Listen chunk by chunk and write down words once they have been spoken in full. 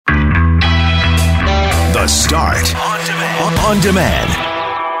The Start. On demand. On demand.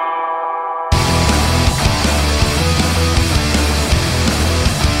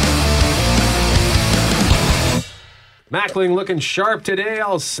 Mackling looking sharp today,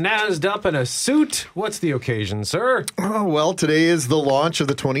 all snazzed up in a suit. What's the occasion, sir? Oh, well, today is the launch of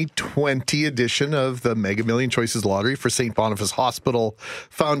the 2020 edition of the Mega Million Choices Lottery for St. Boniface Hospital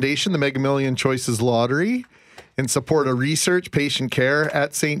Foundation. The Mega Million Choices Lottery in support of research, patient care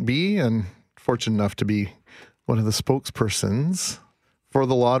at St. B, and fortunate enough to be one of the spokespersons for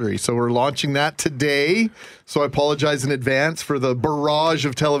the lottery. So we're launching that today. So I apologize in advance for the barrage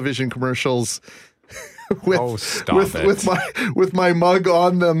of television commercials with my mug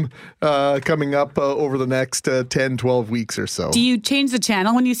on them coming up over the next 10, 12 weeks or so. Do you change the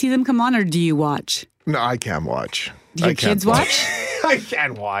channel when you see them come on, or do you watch? No, I can't watch. Do your kids watch? I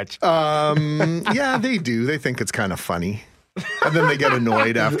can't watch. Yeah, they do. They think it's kind of funny. And then they get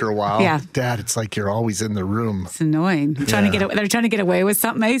annoyed after a while. Yeah. Dad, it's like you're always in the room. It's annoying. They're trying to get away with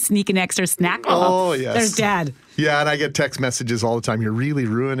something. They sneak an extra snack. Oh, yes. There's Dad. Yeah, and I get text messages all the time. You're really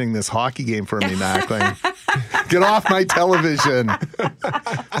ruining this hockey game for me, Mackling. Get off my television.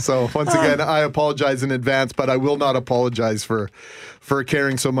 So once again, I apologize in advance, but I will not apologize for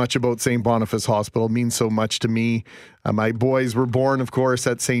caring so much about St. Boniface Hospital. It means so much to me. My boys were born, of course,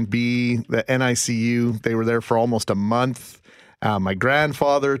 at St. B, the NICU. They were there for almost a month. My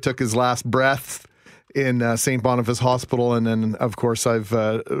grandfather took his last breath in St. Boniface Hospital. And then, of course, I've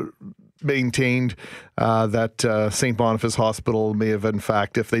maintained that St. Boniface Hospital may have, in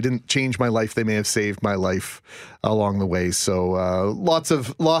fact, if they didn't change my life, they may have saved my life along the way. So lots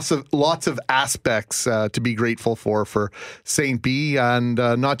of aspects to be grateful for St. B, and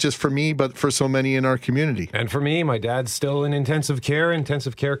not just for me, but for so many in our community. And for me, my dad's still in intensive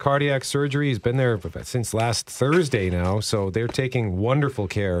care cardiac surgery. He's been there since last Thursday now, so they're taking wonderful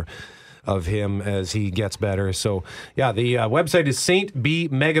care of him as he gets better. So, yeah, the website is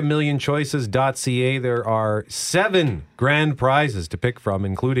stbmegamillionchoices.ca. There are 7 grand prizes to pick from,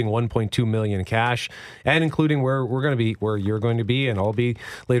 including 1.2 million cash, and including where you're going to be, and I'll be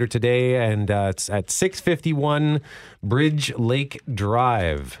later today. And it's at 651 Bridge Lake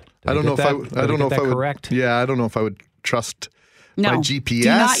Drive. I don't know if I would correct. Yeah, I don't know if I would trust my GPS. Do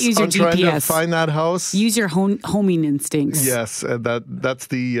not use your GPS. Trying to find that house. Use your homing instincts. Yes, that's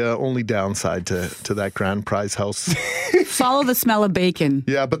the only downside to that grand prize house. Follow the smell of bacon.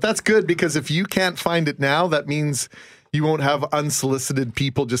 Yeah, but that's good, because if you can't find it now, that means you won't have unsolicited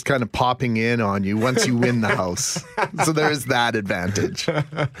people just kind of popping in on you once you win the house. So there is that advantage.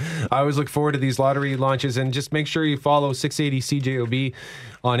 I always look forward to these lottery launches, and just make sure you follow 680 CJOB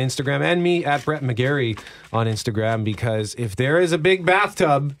on Instagram and me at Brett McGarry on Instagram, because if there is a big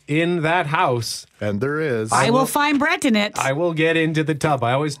bathtub in that house, and there is, I will find Brett in it. I will get into the tub.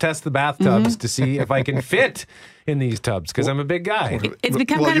 I always test the bathtubs to see if I can fit in these tubs, because I'm a big guy. It's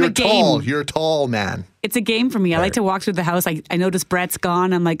become kind of a game. You're a tall man. It's a game for me. I like to walk through the house. I notice Brett's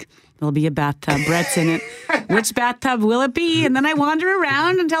gone. I'm like, there'll be a bathtub. Brett's in it. Which bathtub will it be? And then I wander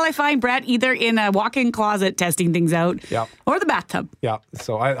around until I find Brett either in a walk-in closet testing things out, or the bathtub. Yeah.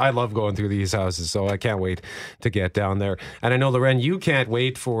 So I love going through these houses, so I can't wait to get down there. And I know, Loren, you can't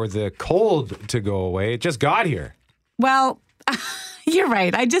wait for the cold to go away. It just got here. Well, you're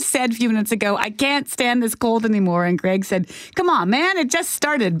right. I just said a few minutes ago, I can't stand this cold anymore. And Greg said, come on, man, it just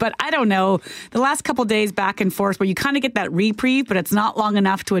started. But I don't know. The last couple of days back and forth where you kind of get that reprieve, but it's not long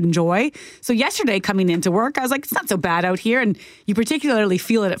enough to enjoy. So yesterday coming into work, I was like, it's not so bad out here. And you particularly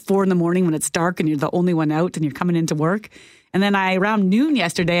feel it at 4 a.m. when it's dark and you're the only one out and you're coming into work. And then around noon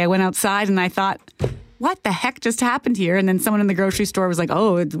yesterday, I went outside and I thought, what the heck just happened here? And then someone in the grocery store was like,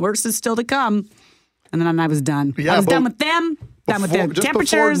 oh, the worst is still to come. And then I was done. Yeah, I was done with them. Done with the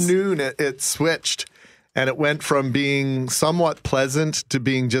temperatures. Before noon, it switched, and it went from being somewhat pleasant to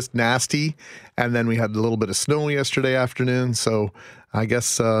being just nasty. And then we had a little bit of snow yesterday afternoon. So I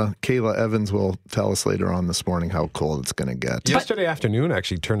guess Kayla Evans will tell us later on this morning how cold it's going to get. Yesterday afternoon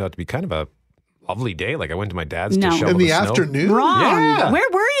actually turned out to be kind of a lovely day. Like, I went to my dad's to shovel in the snow. afternoon. Wrong. Yeah. Where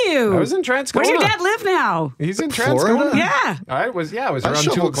were you? I was in Transcona. Where's your dad live now? He's in Florida? Transcona. Yeah. It was I around 2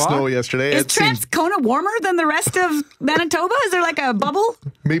 shoveled o'clock. snow yesterday. Is Transcona warmer than the rest of Manitoba? Is there like a bubble?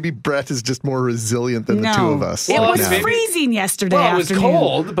 Maybe Brett is just more resilient than the two of us. It was maybe freezing yesterday. Well, it was afternoon.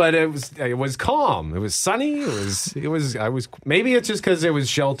 cold, but it was calm. It was sunny. Maybe it's just because it was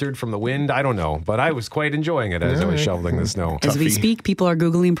sheltered from the wind. I don't know, but I was quite enjoying it as I was shoveling the snow. As we speak, people are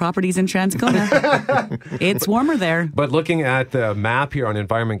Googling properties in Transcona. It's warmer there. But looking at the map here on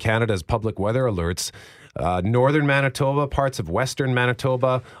Environment Canada's public weather alerts, northern Manitoba, parts of western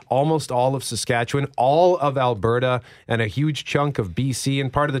Manitoba, almost all of Saskatchewan, all of Alberta, and a huge chunk of BC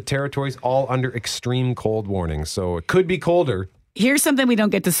and part of the territories, all under extreme cold warnings. So it could be colder. Here's something we don't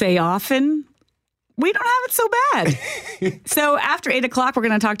get to say often. We don't have it so bad. So after 8 o'clock, we're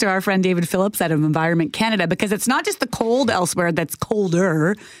going to talk to our friend David Phillips out of Environment Canada, because it's not just the cold elsewhere that's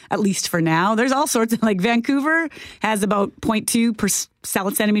colder, at least for now. There's all sorts of, like Vancouver has about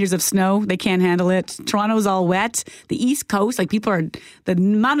 0.2 centimeters of snow. They can't handle it. Toronto's all wet. The East Coast, like the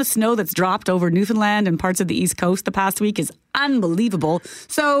amount of snow that's dropped over Newfoundland and parts of the East Coast the past week is unbelievable.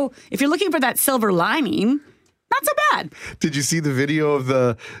 So if you're looking for that silver lining, not so bad. Did you see the video of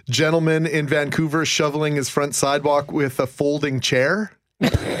the gentleman in Vancouver shoveling his front sidewalk with a folding chair?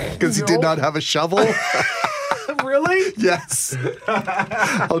 Because he did not have a shovel? Really? Yes.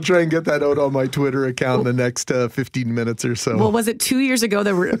 I'll try and get that out on my Twitter account in the next 15 minutes or so. Well, was it 2 years ago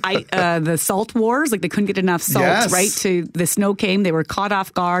there were the salt wars? Like they couldn't get enough salt, Yes. right? The snow came, they were caught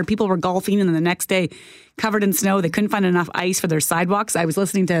off guard. People were golfing, and then the next day, covered in snow, they couldn't find enough ice for their sidewalks. I was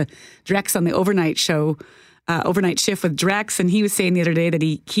listening to Drex on the overnight show. Overnight shift with Drex, and he was saying the other day that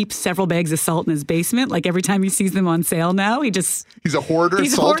he keeps several bags of salt in his basement. Like every time he sees them on sale now, he's a hoarder,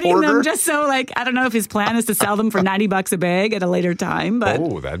 he's salt hoarding hoarder. them just so, like, I don't know if his plan is to sell them for $90 a bag at a later time. But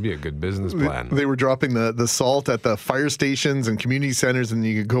That'd be a good business plan. They were dropping the salt at the fire stations and community centers, and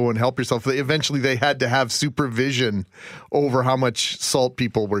you could go and help yourself. Eventually, they had to have supervision over how much salt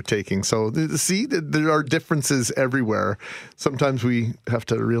people were taking. So, see, there are differences everywhere. Sometimes we have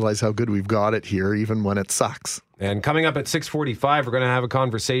to realize how good we've got it here, even when it sucks. And coming up at 6:45, we're going to have a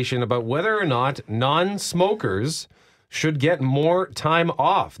conversation about whether or not non-smokers should get more time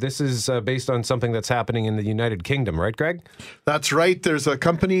off. This is based on something that's happening in the United Kingdom, right, Greg? That's right. There's a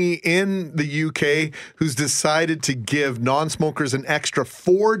company in the UK who's decided to give non-smokers an extra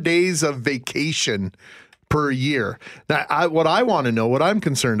 4 days of vacation per year. Now, what I want to know, what I'm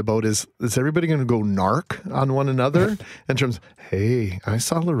concerned about is everybody going to go narc on one another in terms of, hey, I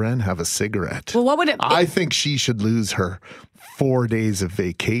saw Loren have a cigarette. well, what would I think she should lose her 4 days of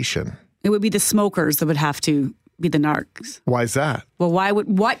vacation. it would be the smokers that would have to be the narcs. Why is that? Well,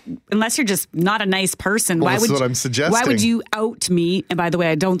 unless you're just not a nice person, Well, why that's would what I'm suggesting. Why would you out me? And by the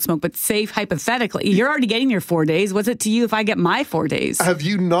way, I don't smoke, but say hypothetically, you're already getting your 4 days. What's it to you if I get my 4 days? Have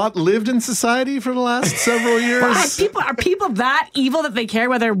you not lived in society for the last several years? Are people that evil that they care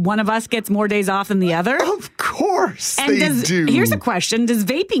whether one of us gets more days off than the other? Of course And they do. Here's a question. Does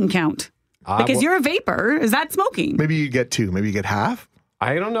vaping count? Because you're a vapor. Is that smoking? Maybe you get two. Maybe you get half.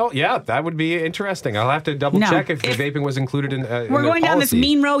 I don't know. Yeah, that would be interesting. I'll have to double check if the vaping was included in We're going down this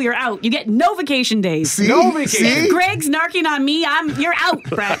mean row. You're out. You get no vacation days. See? No vacation. See? If Greg's narking on me, you're out,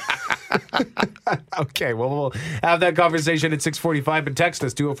 Brett. Okay, well, we'll have that conversation at 6:45, but text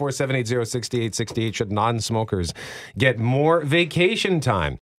us 204-780-6868. Should non-smokers get more vacation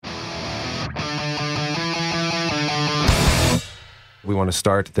time? We want to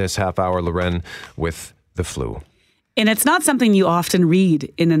start this half hour, Loren, with the flu. And it's not something you often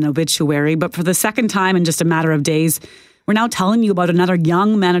read in an obituary, but for the second time in just a matter of days, we're now telling you about another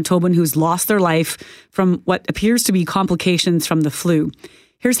young Manitoban who's lost their life from what appears to be complications from the flu.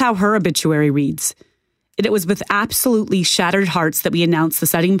 Here's how her obituary reads. It was with absolutely shattered hearts that we announced the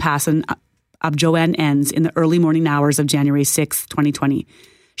sudden passing of Joanne Enns in the early morning hours of January 6, 2020.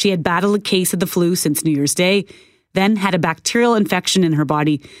 She had battled a case of the flu since New Year's Day, then had a bacterial infection in her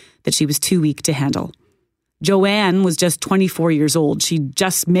body that she was too weak to handle. Joanne was just 24 years old. She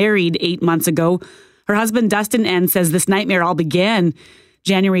just married 8 months ago. Her husband, Dustin Enns, says this nightmare all began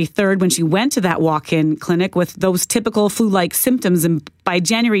January 3rd when she went to that walk-in clinic with those typical flu-like symptoms. And by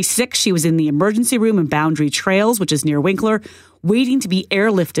January 6th, she was in the emergency room in Boundary Trails, which is near Winkler, waiting to be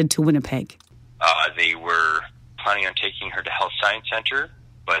airlifted to Winnipeg. They were planning on taking her to Health Science Center,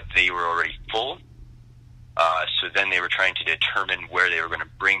 but they were already full. So then they were trying to determine where they were going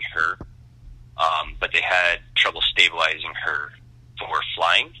to bring her. But they had trouble stabilizing her for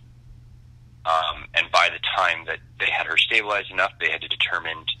flying. And by the time that they had her stabilized enough, they had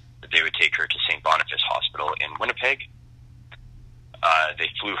determined that they would take her to St. Boniface Hospital in Winnipeg. They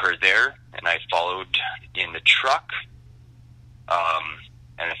flew her there, and I followed in the truck.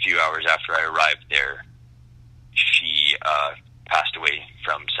 And a few hours after I arrived there, she passed away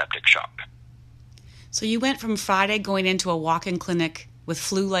from septic shock. So you went from Friday going into a walk-in clinic with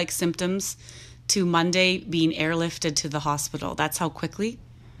flu-like symptoms to Monday being airlifted to the hospital. That's how quickly?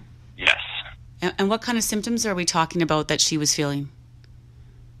 Yes. And what kind of symptoms are we talking about that she was feeling?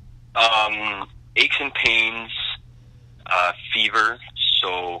 Aches and pains, fever,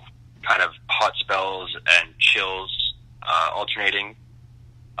 so kind of hot spells and chills alternating,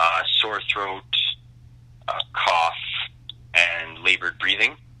 sore throat, cough, and labored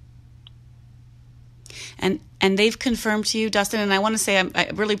breathing. And they've confirmed to you, Dustin, and I want to say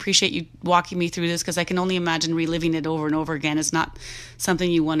I really appreciate you walking me through this, because I can only imagine reliving it over and over again is not something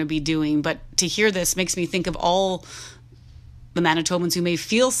you want to be doing. But to hear this makes me think of all the Manitobans who may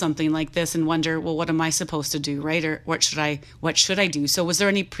feel something like this and wonder, well, what am I supposed to do, right? Or what should I do? So was there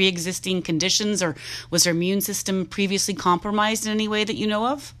any pre-existing conditions, or was her immune system previously compromised in any way that you know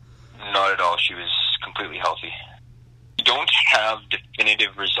of? Not at all. She was completely healthy. We don't have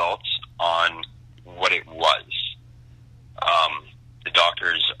definitive results on what it was. The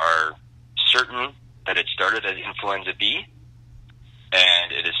doctors are certain that it started as influenza B,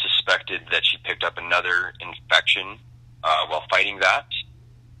 and it is suspected that she picked up another infection while fighting that,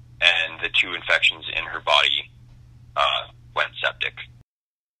 and the two infections in her body went septic.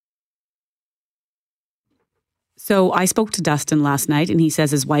 So I spoke to Dustin last night, and he says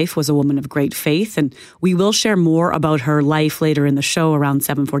his wife was a woman of great faith, and we will share more about her life later in the show around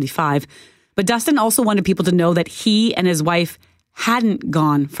 7:45. But Dustin also wanted people to know that he and his wife hadn't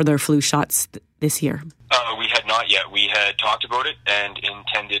gone for their flu shots this year. We had not yet. We had talked about it and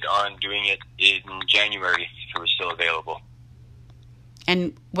intended on doing it in January if it was still available.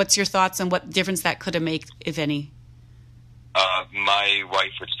 And what's your thoughts on what difference that could have made, if any? My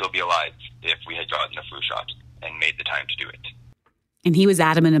wife would still be alive if we had gotten the flu shot and made the time to do it. And he was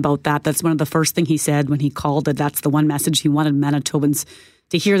adamant about that. That's one of the first things he said when he called it. That's the one message he wanted Manitobans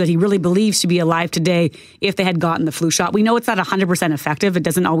to hear, that he really believes to be alive today if they had gotten the flu shot. We know it's not 100% effective. It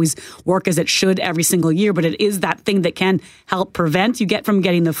doesn't always work as it should every single year, but it is that thing that can help prevent you from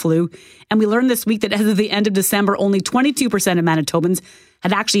getting the flu. And we learned this week that as of the end of December, only 22% of Manitobans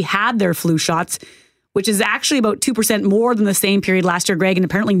had actually had their flu shots, which is actually about 2% more than the same period last year, Greg, and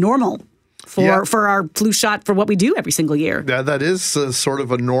apparently normal for our flu shot for what we do every single year. Yeah, that is sort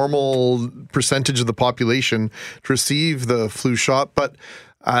of a normal percentage of the population to receive the flu shot. But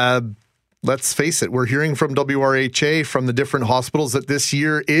let's face it, we're hearing from WRHA, from the different hospitals, that this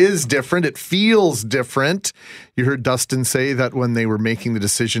year is different. It feels different. You heard Dustin say that when they were making the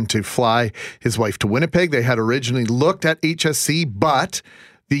decision to fly his wife to Winnipeg, they had originally looked at HSC, but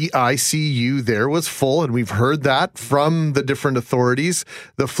the ICU there was full, and we've heard that from the different authorities.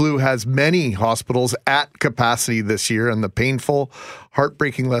 The flu has many hospitals at capacity this year, and the painful,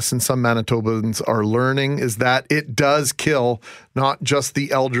 heartbreaking lesson some Manitobans are learning is that it does kill not just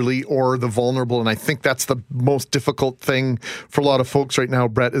the elderly or the vulnerable. And I think that's the most difficult thing for a lot of folks right now,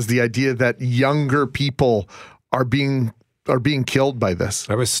 Brett, is the idea that younger people are being killed by this.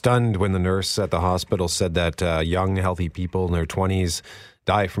 I was stunned when the nurse at the hospital said that young, healthy people in their 20s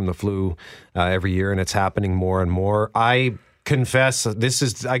die from the flu every year, and it's happening more and more. I confess,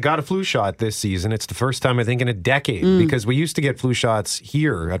 I got a flu shot this season. It's the first time, I think, in a decade, because we used to get flu shots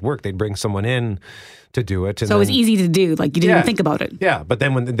here at work. They'd bring someone in to do it. And so it was easy to do. Like, you didn't even think about it. Yeah, but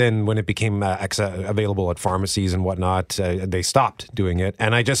then when it became available at pharmacies and whatnot, they stopped doing it,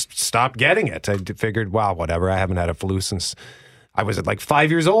 and I just stopped getting it. I figured, wow, whatever. I haven't had a flu since I was like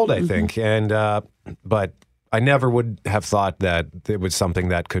 5 years old, I think. And but I never would have thought that it was something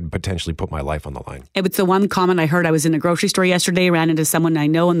that could potentially put my life on the line. It was the one comment I heard. I was in a grocery store yesterday, ran into someone I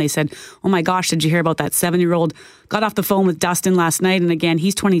know, and they said, oh my gosh, did you hear about that 7-year-old? Got off the phone with Dustin last night, and again,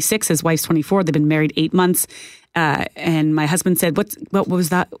 he's 26, his wife's 24. They've been married 8 months. And my husband said, what was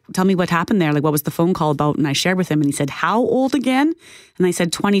that? Tell me what happened there. Like, what was the phone call about? And I shared with him, and he said, how old again? And I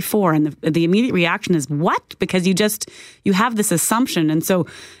said, 24. And the immediate reaction is, what? Because you have this assumption. And so,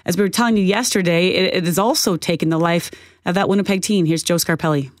 as we were telling you yesterday, it has also taken the life of that Winnipeg teen. Here's Joe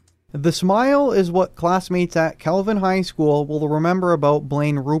Scarpelli. The smile is what classmates at Calvin High School will remember about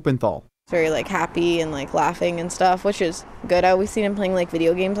Blaine Rupenthal. Very happy and laughing and stuff, which is good. I always seen him playing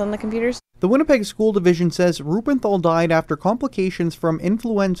video games on the computers. The Winnipeg School Division says Rupenthal died after complications from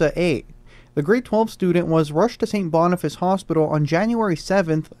influenza A. The grade 12 student was rushed to St. Boniface Hospital on January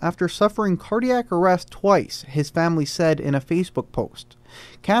 7th after suffering cardiac arrest twice, his family said in a Facebook post.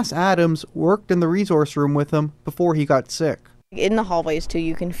 Cass Adams worked in the resource room with him before he got sick. In the hallways too,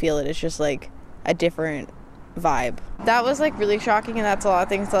 you can feel it. It's just a different vibe. That was really shocking, and that's a lot of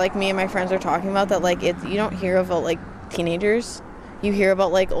things that me and my friends are talking about that you don't hear about teenagers. You hear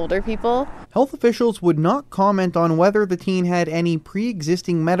about older people. Health officials would not comment on whether the teen had any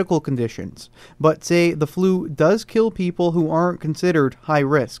pre-existing medical conditions, but say the flu does kill people who aren't considered high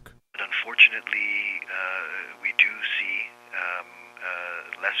risk. Unfortunately, we do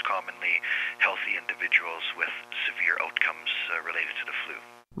see less commonly healthy individuals with severe outcomes related to the flu.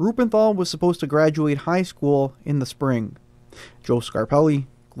 Rupenthal was supposed to graduate high school in the spring. Joe Scarpelli,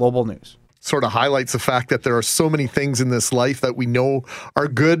 Global News. sort of highlights the fact that there are so many things in this life that we know are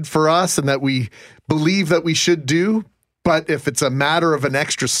good for us and that we believe that we should do. But if it's a matter of an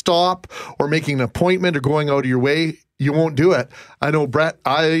extra stop or making an appointment or going out of your way, you won't do it. I know, Brett,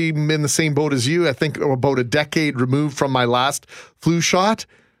 I'm in the same boat as you. I think about a decade removed from my last flu shot.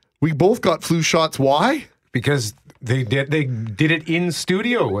 We both got flu shots. Why? Because they did it in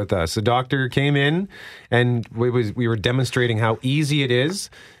studio with us. The doctor came in and we were demonstrating how easy it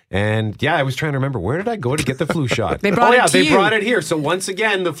is. And I was trying to remember, where did I go to get the flu shot? They brought they brought it here. So once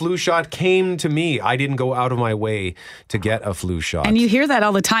again, the flu shot came to me. I didn't go out of my way to get a flu shot. And you hear that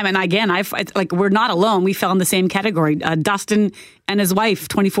all the time. And again, we're not alone. We fell in the same category. Dustin and his wife,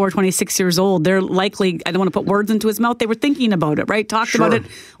 24, 26 years old, they're likely, I don't want to put words into his mouth, they were thinking about it, right? Talked about it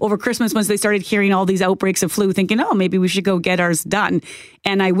over Christmas once they started hearing all these outbreaks of flu, thinking, maybe we should go get ours done.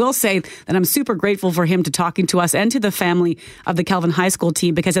 And I will say that I'm super grateful for him to talking to us and to the family of the Kelvin High School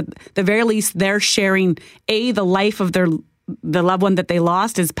team, because at the very least, they're sharing, the life of the loved one that they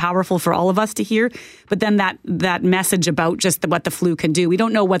lost is powerful for all of us to hear. But then that message about just what the flu can do. We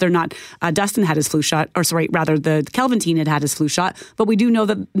don't know whether or not Dustin had his flu shot, or rather the Kelvin teen had his flu shot. But we do know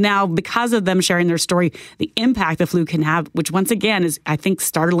that now, because of them sharing their story, the impact the flu can have, which once again is, I think,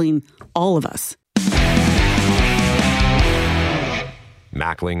 startling all of us.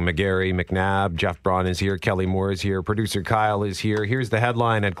 Mackling, McGarry, McNabb, Jeff Braun is here, Kelly Moore is here, producer Kyle is here. Here's the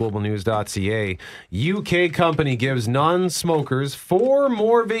headline at globalnews.ca. UK company gives non-smokers 4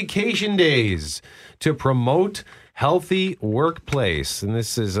 more vacation days to promote healthy workplace. And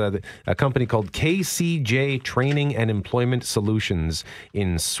this is a company called KCJ Training and Employment Solutions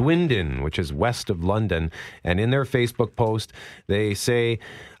in Swindon, which is west of London. And in their Facebook post, they say,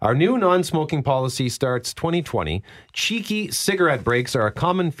 our new non-smoking policy starts 2020. Cheeky cigarette breaks are a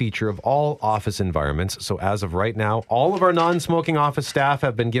common feature of all office environments. So as of right now, all of our non-smoking office staff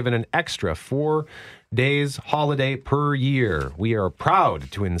have been given an extra 4 days holiday per year. We are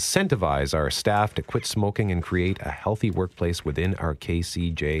proud to incentivize our staff to quit smoking and create a healthy workplace within our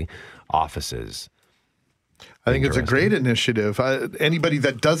KCJ offices. I think it's a great initiative. Anybody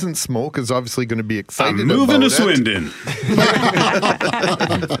that doesn't smoke is obviously going to be excited about it. Moving to Swindon.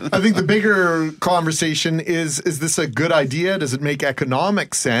 I think the bigger conversation is this a good idea? Does it make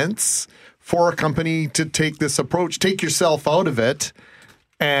economic sense for a company to take this approach? Take yourself out of it.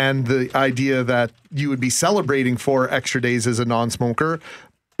 And the idea that you would be celebrating 4 extra days as a non-smoker.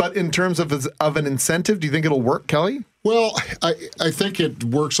 But in terms of an incentive, do you think it'll work, Kelly? Well, I think it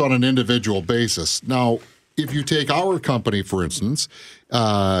works on an individual basis. Now, if you take our company, for instance,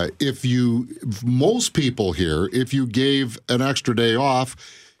 most people here, if you gave an extra day off,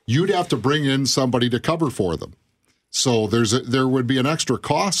 you'd have to bring in somebody to cover for them. So there would be an extra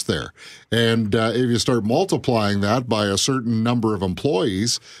cost there. And if you start multiplying that by a certain number of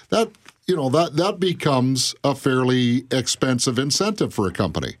employees, that becomes a fairly expensive incentive for a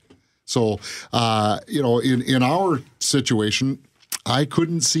company. So, in our situation, I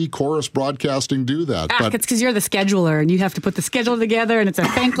couldn't see Chorus Broadcasting do that. But it's because you're the scheduler and you have to put the schedule together and it's a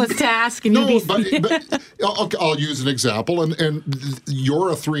thankless task. And but I'll use an example. And you're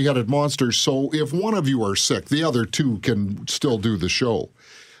a 3-headed monster, so if one of you are sick, the other 2 can still do the show.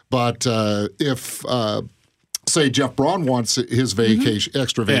 But if... say Jeff Braun wants his vacation,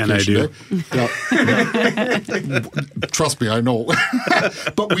 extra vacation day. Trust me, I know.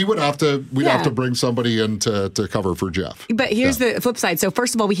 But we would have to bring somebody in to cover for Jeff. But here's the flip side. So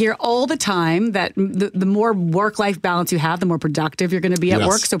first of all, we hear all the time that the more work-life balance you have, the more productive you're going to be at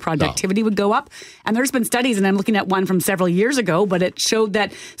work. So productivity would go up. And there's been studies, and I'm looking at one from several years ago, but it showed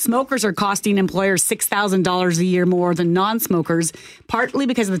that smokers are costing employers $6,000 a year more than non-smokers, partly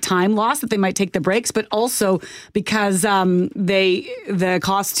because of the time loss that they might take the breaks, but also because the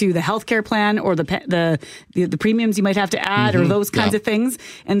cost to the healthcare plan or the premiums you might have to add or those kinds of things.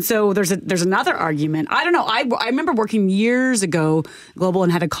 And so there's another argument. I don't know. I remember working years ago, Global,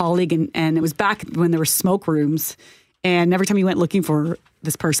 and had a colleague, and it was back when there were smoke rooms. And every time you went looking for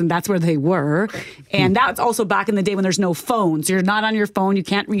this person, that's where they were. And that's also back in the day when there's no phones. You're not on your phone. You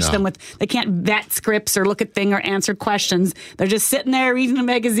can't reach them they can't vet scripts or look at things or answer questions. They're just sitting there reading a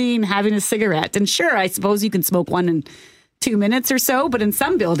magazine, having a cigarette. And sure, I suppose you can smoke one in 2 minutes or so, but in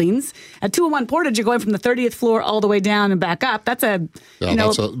some buildings, at 201 Portage, you're going from the 30th floor all the way down and back up. That's a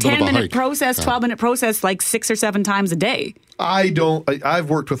 10-minute process, 12-minute process, like 6 or 7 times a day. I've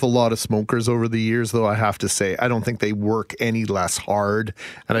worked with a lot of smokers over the years, though I have to say, I don't think they work any less hard,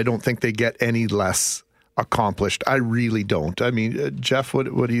 and I don't think they get any less accomplished. I really don't. I mean, Jeff, what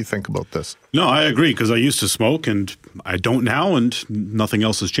do you think about this? No, I agree, because I used to smoke, and I don't now, and nothing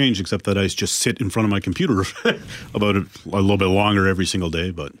else has changed except that I just sit in front of my computer about a little bit longer every single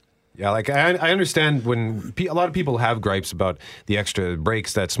day, but... Yeah, like I understand when a lot of people have gripes about the extra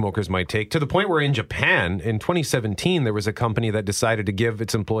breaks that smokers might take, to the point where in Japan in 2017 there was a company that decided to give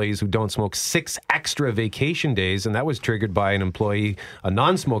its employees who don't smoke 6 extra vacation days, and that was triggered by a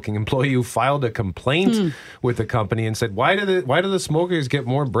non-smoking employee who filed a complaint with the company and said, why do the smokers get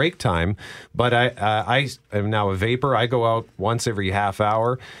more break time? But I am now a vapor. I go out once every half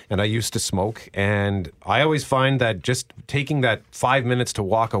hour, and I used to smoke, and I always find that just taking that 5 minutes to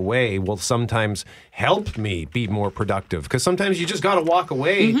walk away will sometimes help me be more productive, because sometimes you just got to walk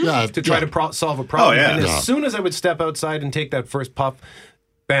away to try to solve a problem. And as soon as I would step outside and take that first puff,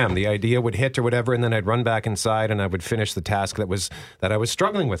 bam, the idea would hit or whatever, and then I'd run back inside and I would finish the task that I was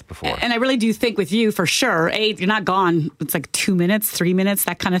struggling with before. And I really do think with you, for sure, you're not gone. It's like 2 minutes, 3 minutes,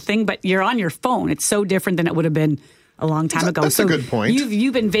 that kind of thing, but you're on your phone. It's so different than it would have been a long time ago. That's a good point.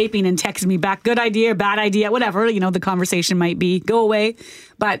 You've been vaping and texting me back, good idea, bad idea, whatever, the conversation might be, go away,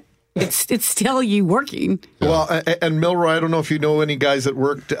 but it's still you working. Well, and Milroy, I don't know if you know any guys that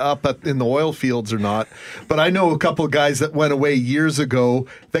worked up in the oil fields or not, but I know a couple of guys that went away years ago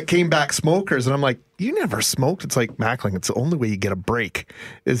that came back smokers, and I'm like, you never smoked? It's like, Mackling, it's the only way you get a break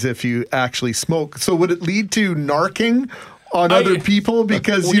is if you actually smoke. So would it lead to narking on other people,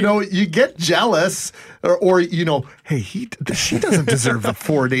 because you get jealous or hey, she doesn't deserve the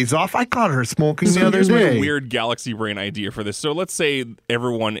 4 days off. I caught her smoking the other day. Here's my weird galaxy brain idea for this. So let's say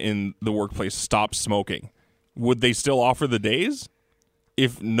everyone in the workplace stopped smoking. Would they still offer the days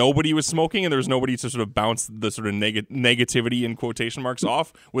if nobody was smoking and there was nobody to sort of bounce the sort of negativity in quotation marks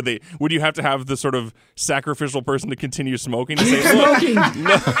off? Would you have to have the sort of sacrificial person to continue smoking to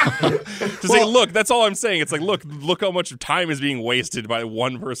say, look, that's all I'm saying. It's like, look how much time is being wasted by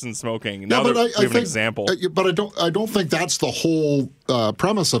one person smoking. Now we have an example. But I don't think that's the whole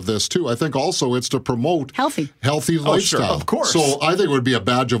premise of this too. I think also it's to promote healthy lifestyle. Sure, of course. So I think it would be a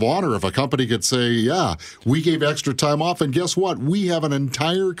badge of honor if a company could say, yeah, we gave extra time off, and guess what? We have an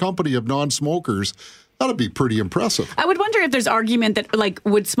entire company of non-smokers. That'd be pretty impressive. I would wonder if there's argument that,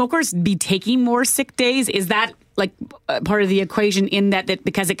 would smokers be taking more sick days? Is that part of the equation in that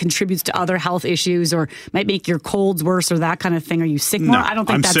because it contributes to other health issues or might make your colds worse or that kind of thing? Are you sick more? No, I don't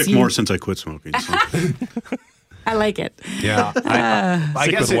think I'm sick more since I quit smoking. So. I like it. Yeah, I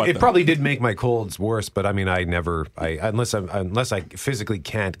guess it probably did make my colds worse, but I mean, unless I physically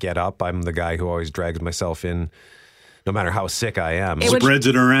can't get up, I'm the guy who always drags myself in, no matter how sick I am. Spreads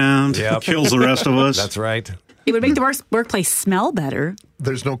it around, kills the rest of us. That's right. It would make the workplace smell better.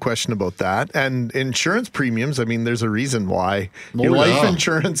 There's no question about that. And insurance premiums, I mean, there's a reason why. Your life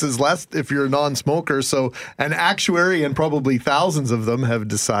insurance is less if you're a non-smoker. So an actuary, and probably thousands of them, have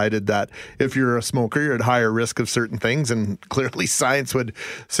decided that if you're a smoker, you're at higher risk of certain things. And clearly science would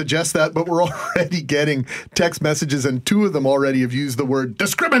suggest that. But we're already getting text messages, and 2 of them already have used the word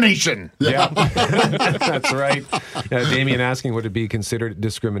discrimination. Yeah, that's right. Damien asking, would it be considered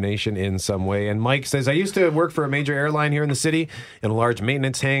discrimination in some way? And Mike says, I used to work for a major airline here in the city in a large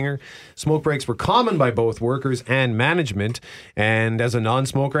maintenance hangar. Smoke breaks were common by both workers and management, and as a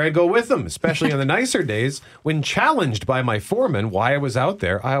non-smoker, I'd go with them, especially on the nicer days. When challenged by my foreman why I was out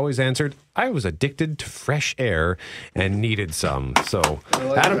there, I always answered, I was addicted to fresh air and needed some. So,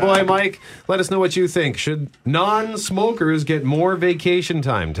 attaboy, Mike. Let us know what you think. Should non-smokers get more vacation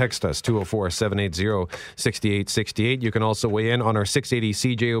time? Text us, 204-780-6868. You can also weigh in on our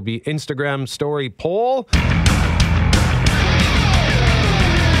 680 CJOB Instagram story poll.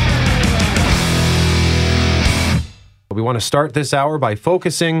 We want to start this hour by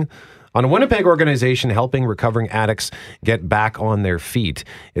focusing on a Winnipeg organization helping recovering addicts get back on their feet.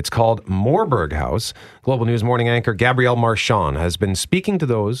 It's called Moorburg House. Global News Morning anchor Gabrielle Marchand has been speaking to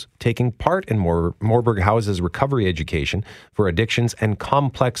those taking part in Moorburg House's recovery education for addictions and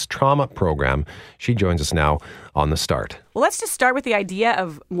complex trauma program. She joins us now on The Start. Well, let's just start with the idea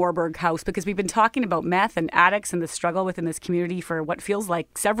of Moorburg House, because we've been talking about meth and addicts and the struggle within this community for what feels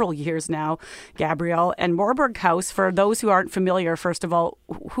like several years now, Gabrielle. And Moorburg House, for those who aren't familiar, first of all,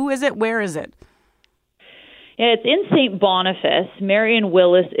 who is it? Where is it? Yeah, it's in St. Boniface. Marion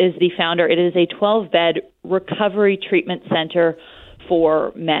Willis is the founder. It is a 12-bed recovery treatment center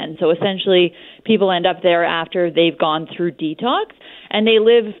for men. So essentially, people end up there after they've gone through detox, and they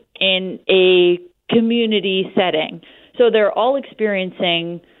live in a community setting. So they're all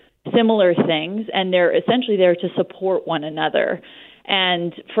experiencing similar things, and they're essentially there to support one another.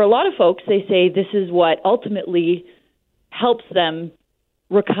 And for a lot of folks, they say this is what ultimately helps them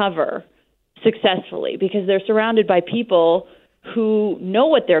recover successfully, because they're surrounded by people who know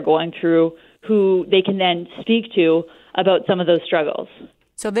what they're going through, who they can then speak to about some of those struggles.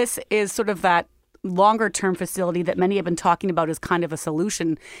 So this is sort of that longer-term facility that many have been talking about as kind of a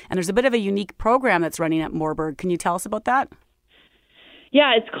solution. And there's a bit of a unique program that's running at Moorburg. Can you tell us about that?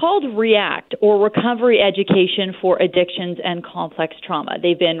 Yeah, it's called REACT, or Recovery Education for Addictions and Complex Trauma.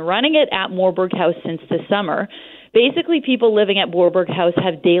 They've been running it at Moorburg House since the summer. Basically, people living at Moorburg House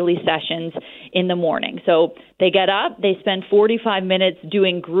have daily sessions in the morning. So they get up, they spend 45 minutes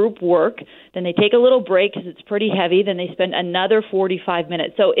doing group work, then they take a little break because it's pretty heavy, then they spend another 45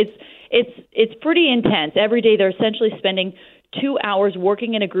 minutes. So it's pretty intense. Every day they're essentially spending 2 hours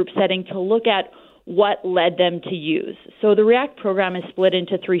working in a group setting to look at what led them to use. So the REACT program is split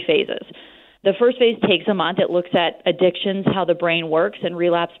into 3 phases. The first phase takes a month. It looks at addictions, how the brain works, and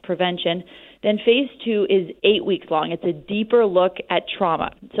relapse prevention. Then phase 2 is 8 weeks long. It's a deeper look at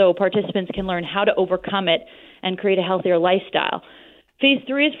trauma. So participants can learn how to overcome it and create a healthier lifestyle. Phase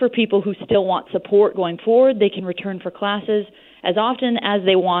 3 is for people who still want support going forward. They can return for classes as often as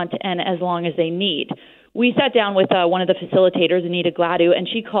they want and as long as they need. We sat down with one of the facilitators, Anita Gladu, and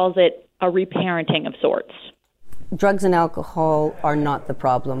she calls it a reparenting of sorts. Drugs and alcohol are not the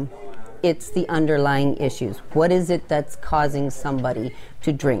problem. It's the underlying issues. What is it that's causing somebody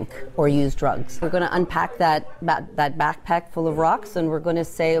to drink or use drugs? We're going to unpack that backpack full of rocks, and we're going to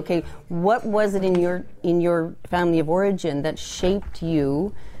say, okay, what was it in your family of origin that shaped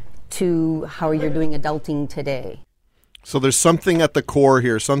you to how you're doing adulting today? So there's something at the core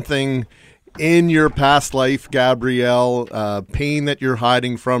here, something in your past life, Gabrielle, pain that you're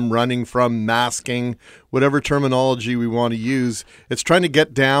hiding from, running from, masking, whatever terminology we want to use. It's trying to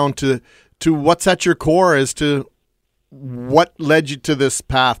get down to what's at your core as to what led you to this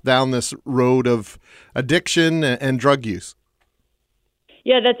path, down this road of addiction and drug use.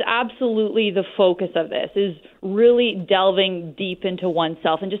 Yeah, that's absolutely the focus of this, is really delving deep into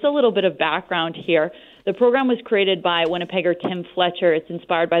oneself. And just a little bit of background here. The program was created by Winnipegger Tim Fletcher. It's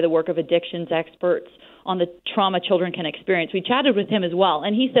inspired by the work of addictions experts on the trauma children can experience. We chatted with him as well,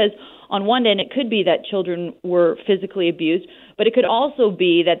 and he says on one end it could be that children were physically abused, but it could also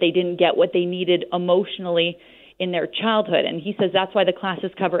be that they didn't get what they needed emotionally in their childhood. And he says that's why the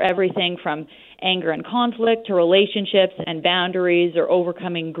classes cover everything from anger and conflict to relationships and boundaries or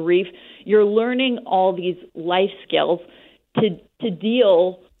overcoming grief. You're learning all these life skills to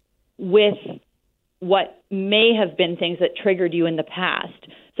deal with what may have been things that triggered you in the past.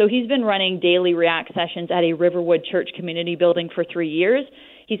 So he's been running daily REACT sessions at a Riverwood Church community building for 3 years.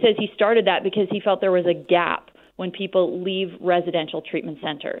 He says he started that because he felt there was a gap when people leave residential treatment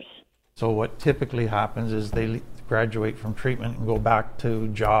centers. So what typically happens is they graduate from treatment and go back to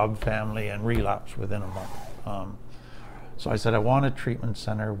job, family, and relapse within a month. So I said, I want a treatment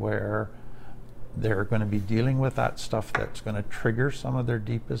center where they're going to be dealing with that stuff that's going to trigger some of their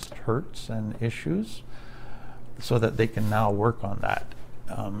deepest hurts and issues so that they can now work on that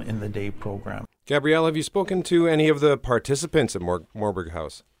in the day program. Gabrielle, have you spoken to any of the participants at Moorburg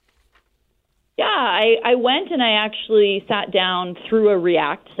House? Yeah, I went and I actually sat down through a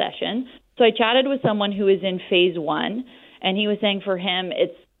REACT session. So I chatted with someone who is in phase 1, and he was saying for him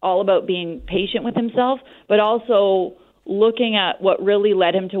it's all about being patient with himself, but also looking at what really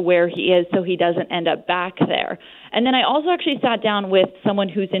led him to where he is so he doesn't end up back there. And then I also actually sat down with someone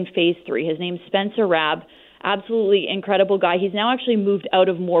who's in phase 3. His name's Spencer Rabb, absolutely incredible guy. He's now actually moved out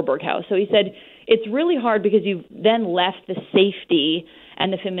of Moorburg House. So he said it's really hard because you've then left the safety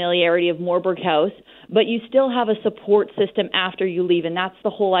and the familiarity of Moorburg House, but you still have a support system after you leave, and that's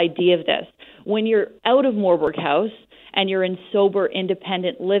the whole idea of this. When you're out of Moorburg House and you're in sober,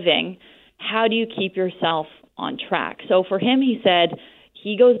 independent living, how do you keep yourself on track? So for him, he said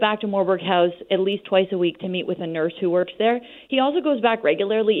he goes back to Moorburg House at least twice a week to meet with a nurse who works there. He also goes back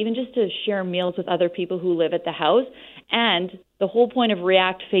regularly, even just to share meals with other people who live at the house. And the whole point of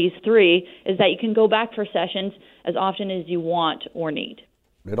REACT Phase 3 is that you can go back for sessions as often as you want or need.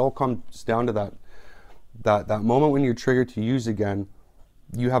 It all comes down to that moment when you're triggered to use again.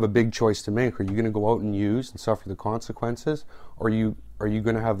 You have a big choice to make. Are you going to go out and use and suffer the consequences? Or are you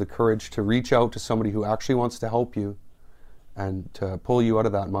going to have the courage to reach out to somebody who actually wants to help you and to pull you out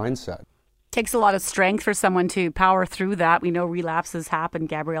of that mindset? Takes a lot of strength for someone to power through that. We know relapses happen,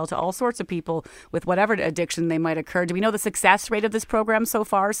 Gabrielle, to all sorts of people with whatever addiction they might occur. Do we know the success rate of this program so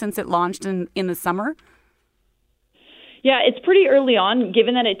far since it launched in the summer? Yeah, it's pretty early on,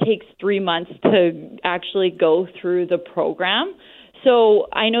 given that it takes 3 months to actually go through the program. So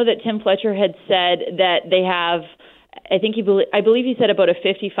I know that Tim Fletcher had said that they have, I believe he said about a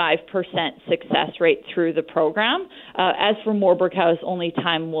 55% success rate through the program. As for Moorburg House, only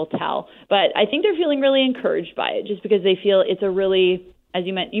time will tell. But I think they're feeling really encouraged by it, just because they feel it's a really, as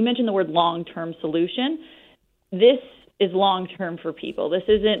you mentioned the word long-term solution. This is long-term for people. This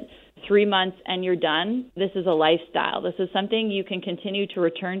isn't 3 months and you're done. This is a lifestyle. This is something you can continue to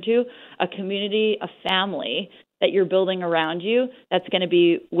return to, a community, a family that you're building around you that's going to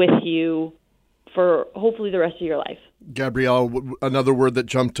be with you for hopefully the rest of your life. Gabrielle, another word that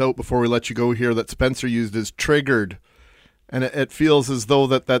jumped out before we let you go here that Spencer used is triggered. And it feels as though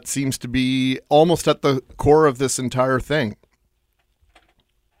that seems to be almost at the core of this entire thing.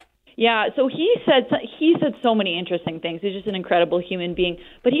 Yeah, so he said so many interesting things. He's just an incredible human being.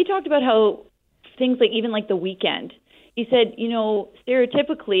 But he talked about how things like even like the weekend. He said,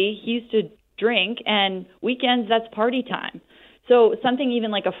 stereotypically he used to drink, and weekends, that's party time. So something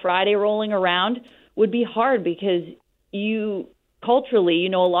even like a Friday rolling around would be hard because culturally,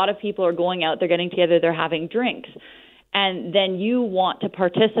 a lot of people are going out, they're getting together, they're having drinks, and then you want to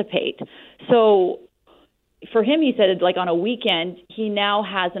participate. So for him, he said, like on a weekend, he now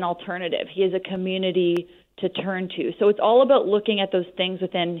has an alternative. He has a community to turn to. So it's all about looking at those things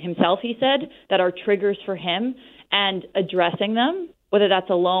within himself, he said, that are triggers for him and addressing them, whether that's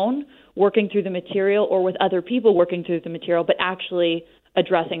alone, working through the material, or with other people working through the material, but actually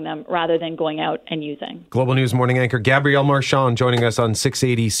addressing them rather than going out and using. Global News morning anchor Gabrielle Marchand joining us on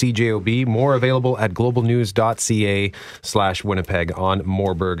 680 CJOB. More available at globalnews.ca/Winnipeg on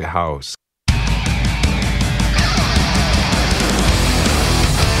Moorburg House.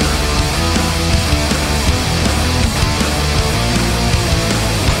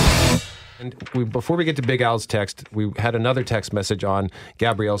 And before we get to Big Al's text, we had another text message on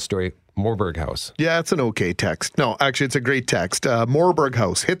Gabrielle's story, Moorburg House. Yeah, it's an okay text. No, actually, it's a great text. Moorburg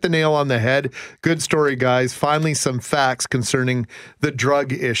House, hit the nail on the head. Good story, guys. Finally, some facts concerning the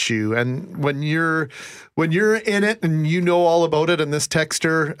drug issue. And when you're in it and you know all about it, and this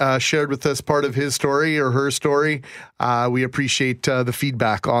texter shared with us part of his story or her story, we appreciate the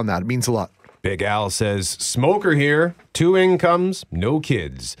feedback on that. It means a lot. Big Al says, smoker here, 2 incomes, no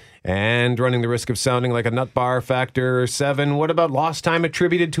kids, and running the risk of sounding like a nut bar. Factor 7. What about lost time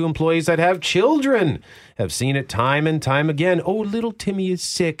attributed to employees that have children? Have seen it time and time again. Oh, little Timmy is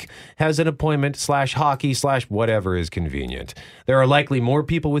sick, has an appointment /hockey /whatever is convenient. There are likely more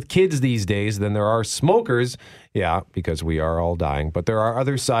people with kids these days than there are smokers. Yeah, because we are all dying. But there are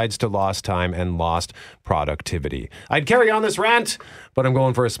other sides to lost time and lost productivity. I'd carry on this rant, but I'm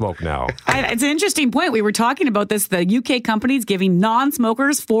going for a smoke now. It's an interesting point. We were talking about this. The UK companies giving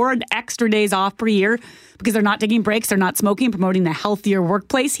non-smokers 4 extra days off per year because they're not taking breaks, they're not smoking, promoting the healthier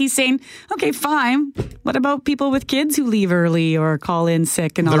workplace. He's saying, okay, fine. What about people with kids who leave early or call in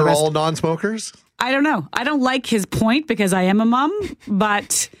sick and all the rest? They're all non-smokers? I don't know. I don't like his point because I am a mom,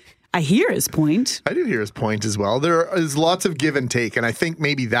 but I hear his point. I do hear his point as well. There is lots of give and take, and I think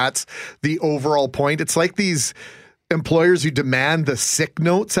maybe that's the overall point. It's like these employers who demand the sick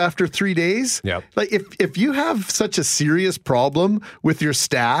notes after 3 days. Yep. Like if you have such a serious problem with your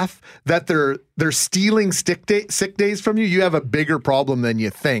staff that they're stealing sick days from you, you have a bigger problem than you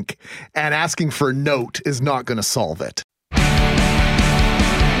think. And asking for a note is not going to solve it.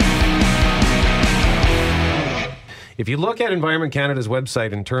 If you look at Environment Canada's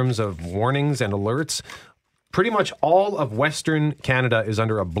website in terms of warnings and alerts, pretty much all of Western Canada is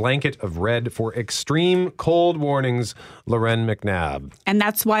under a blanket of red for extreme cold warnings. Loren McNabb. And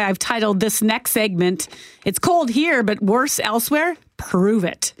that's why I've titled this next segment, It's Cold Here, but Worse Elsewhere. Prove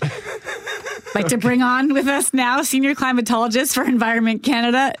it. Like to bring on with us now, Senior Climatologist for Environment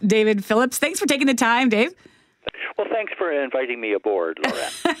Canada, David Phillips. Thanks for taking the time, Dave. Well, thanks for inviting me aboard,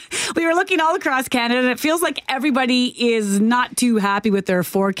 Lauren. We were looking all across Canada, and it feels like everybody is not too happy with their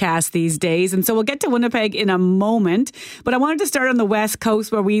forecast these days. And so we'll get to Winnipeg in a moment. But I wanted to start on the West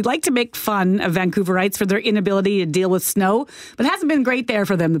Coast, where we like to make fun of Vancouverites for their inability to deal with snow. But it hasn't been great there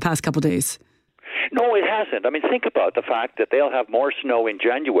for them the past couple of days. No, it hasn't. I mean, think about the fact that they'll have more snow in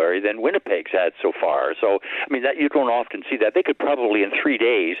January than Winnipeg's had so far. So, I mean, that you don't often see that. They could probably in 3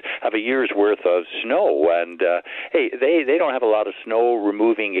 days have a year's worth of snow. And hey, they don't have a lot of snow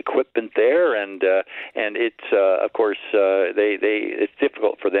removing equipment there, and it's of course it's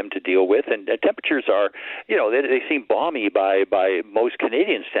difficult for them to deal with. And temperatures are, they seem balmy by most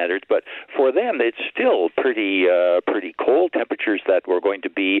Canadian standards, but for them it's still pretty cold temperatures that were going to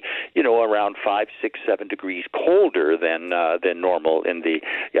be around 5, 6, 7 degrees colder than normal in the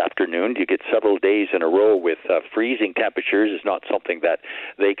afternoon. You get several days in a row with freezing temperatures. Is not something that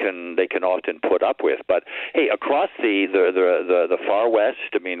they can often put up with. But hey, across the far west,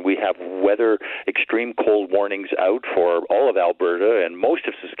 I mean, we have weather extreme cold warnings out for all of Alberta and most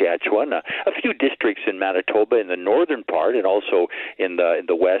of Saskatchewan. A few districts in Manitoba in the northern part, and also in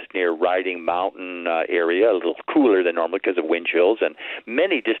the west near Riding Mountain area, a little cooler than normal because of wind chills, and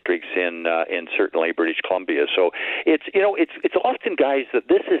many districts in certainly British Columbia. So it's often, guys, that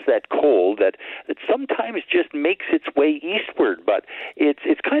this is that cold that sometimes just makes its way eastward. But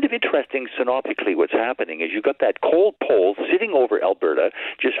it's kind of interesting synoptically what's happening is you've got that cold pole sitting over Alberta,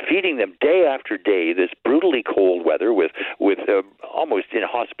 just feeding them day after day this brutally cold weather with almost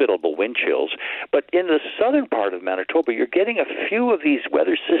inhospitable wind chills. But in the southern part of Manitoba, you're getting a few of these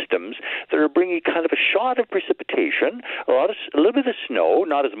weather systems that are bringing kind of a shot of precipitation, a little bit of snow,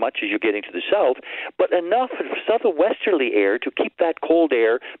 not as much as you're getting to the south, but enough of southwesterly air to keep that cold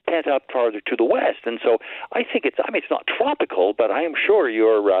air pent up farther to the west. And so I think it's not tropical, but I am sure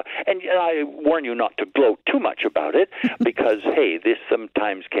you're, and I warn you not to gloat too much about it because, hey, this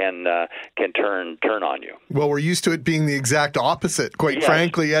sometimes can turn on you. Well, we're used to it being the exact opposite, quite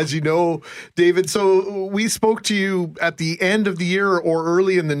frankly, as you know, David. So we spoke to you at the end of the year or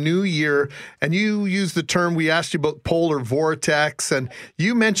early in the new year, and you used the term, we asked you about polar vortex, and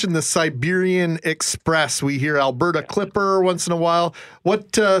you mentioned the Siberian Express. We hear Alberta Clipper once in a while.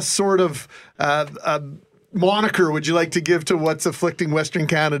 What sort of moniker would you like to give to what's afflicting Western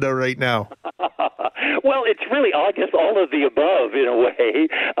Canada right now? Well, it's really, I guess, all of the above in a way.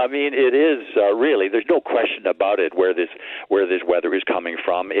 I mean, it is really. There's no question about it where this weather is coming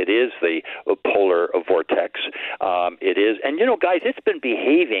from. It is the polar vortex. It is, and guys, it's been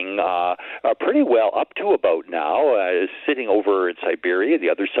behaving pretty well up to about now. Sitting over in Siberia, the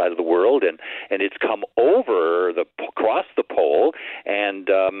other side of the world, and it's come over across the pole, and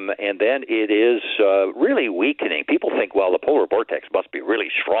then it is really weakening. People think, well, the polar vortex must be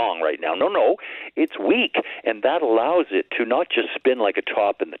really strong right now. No, it's weak, and that allows it to not just spin like a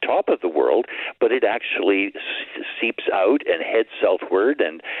top in the top of the world, but it actually seeps out and heads southward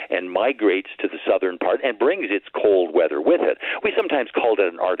and migrates to the southern part and brings its cold weather with it. We sometimes called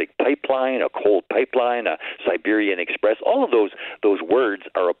it an Arctic pipeline, a cold pipeline, a Siberian Express. All of those words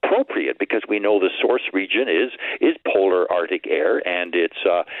are appropriate because we know the source region is polar Arctic air, and it's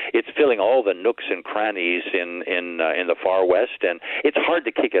filling all the nooks and crannies in the far west, and it's hard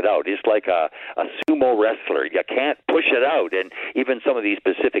to kick it out. It's like a sumo wrestler. You can't push it out, and even some of these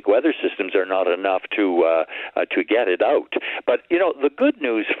Pacific weather systems are not enough to get it out. But the good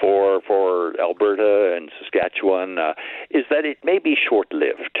news for Alberta and Saskatchewan is that it may be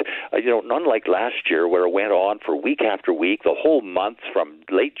short-lived. Unlike last year where it went on for week after week, the whole month from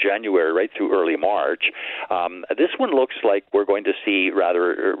late January right through early March. This one looks like we're going to see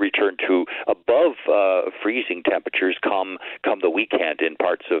rather return to above freezing temperatures come the weekend in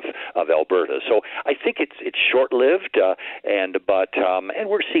parts of Alberta. So I think it's short-lived, and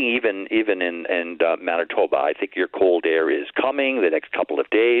we're seeing even in Manitoba. I think your cold air is coming the next couple of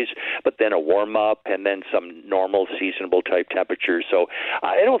days, but then a warm-up and then some normal seasonable type temperatures. So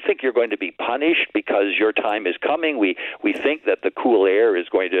I don't think you're going to be punished because your time is coming. We think that the cool air is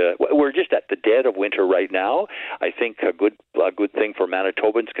going to. We're just at the dead of winter right now. I think a good thing for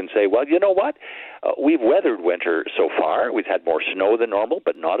Manitobans can say, well, you know what? We've weathered winter so far. We've had more snow than normal,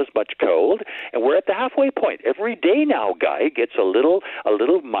 but not as much cold, and we're at the halfway point. Every day now, Guy, gets a little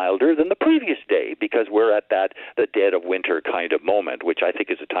milder than the previous day because we're at the dead of winter kind of moment, which I think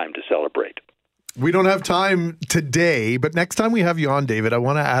is a time to celebrate. We don't have time today, but next time we have you on, David, I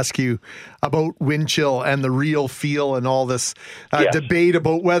want to ask you about wind chill and the real feel and all this debate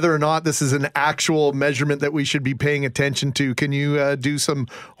about whether or not this is an actual measurement that we should be paying attention to. Can you do some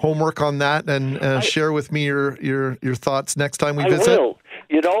homework on that and share with me your thoughts next time we visit? I will.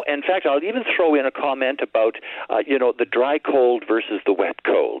 In fact, I'll even throw in a comment about, the dry cold versus the wet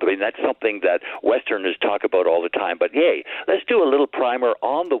cold. I mean, that's something that Westerners talk about all the time. But, hey, let's do a little primer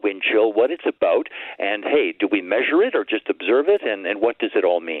on the wind chill, what it's about, and, hey, do we measure it or just observe it, and what does it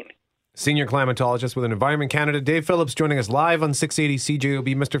all mean? Senior climatologist with Environment Canada, Dave Phillips, joining us live on 680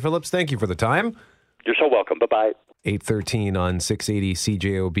 CJOB. Mr. Phillips, thank you for the time. You're so welcome. Bye-bye. 8:13 on 680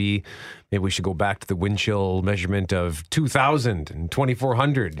 CJOB. Maybe we should go back to the wind chill measurement of 2,000 and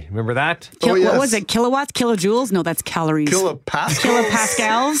 2,400. Remember that? What was it? Kilowatts? Kilojoules? No, that's calories.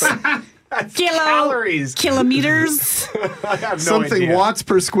 Kilopascals? Calories. Kilometers. I have no Something idea. Watts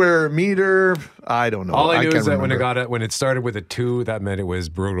per square meter. I don't know. All I knew is that remember. when it started with a 2, that meant it was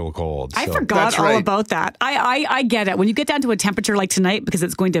brutal cold. I forgot all about that. I get it. When you get down to a temperature like tonight, because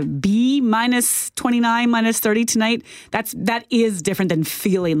it's going to be minus 29, minus 30 tonight, that is different than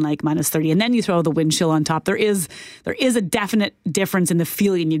feeling like minus 30. And then you throw the wind chill on top. There is a definite difference in the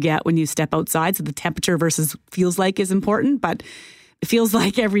feeling you get when you step outside. So the temperature versus feels like is important, but it feels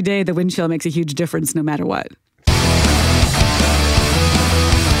like every day the wind chill makes a huge difference no matter what.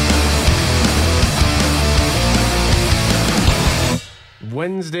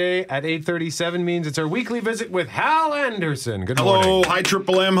 Wednesday at 8:37 means it's our weekly visit with Hal Anderson. Good Hello, morning. hi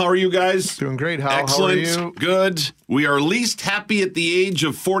Triple M. How are you guys? Doing great, Hal. Excellent. How are you? Good. We are least happy at the age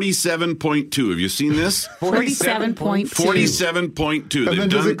of 47.2. Have you seen this? 47.2. 47.2. And then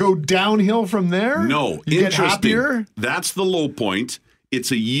does it go downhill from there? No. You get Interesting. happier? That's the low point.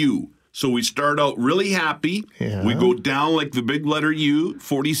 It's a U. So we start out really happy. Yeah. We go down like the big letter U,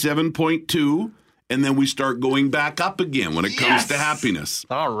 47.2. And then we start going back up again when it comes to happiness.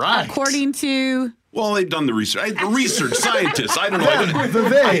 All right. According to... Well, they've done the research. Research scientists. I don't know.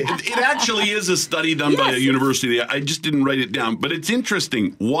 It actually is a study done by a university. I just didn't write it down. But it's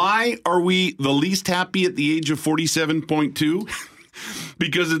interesting. Why are we the least happy at the age of 47.2?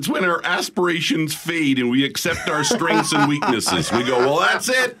 Because it's when our aspirations fade and we accept our strengths and weaknesses. We go, well, that's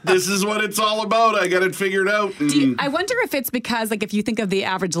it. This is what it's all about. I got it figured out. I wonder if it's because, like, if you think of the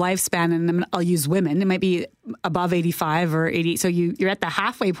average lifespan, and I'll use women, it might be above 85 or 80. So you're at the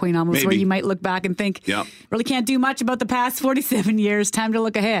halfway point almost where you might look back and think, really can't do much about the past 47 years. Time to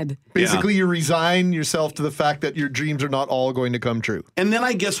look ahead. Basically, you resign yourself to the fact that your dreams are not all going to come true. And then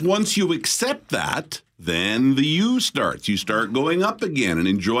I guess once you accept that, then the U starts. You start going up again and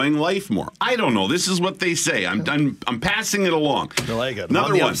enjoying life more. I don't know. This is what they say. I'm passing it along. I like it. Another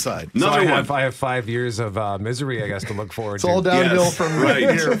on the one. upside. Another one. I have 5 years of misery, I guess, to look forward to. It's all downhill from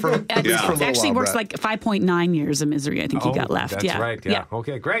here. It actually works like 5.9 years of misery, I think you got left. That's right. Yeah.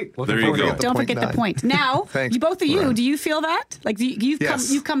 Okay, great. There you go. Don't forget the point. Now, both of you, do you feel that? Like,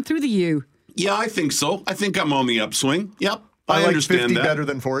 you've come through the U. Yeah, I think so. I think I'm on the upswing. Yep. I like understand 50 that. better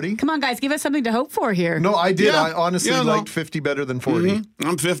than 40. Come on, guys, give us something to hope for here. No, I did. Yeah. I honestly liked 50 better than 40.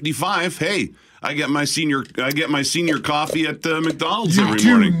 I'm 55. Hey, I get my senior coffee at McDonald's You every do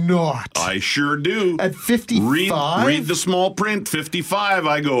morning. not. I sure do. At 55? Read the small print, 55.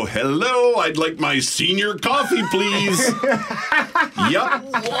 I go, hello, I'd like my senior coffee, please. Yep.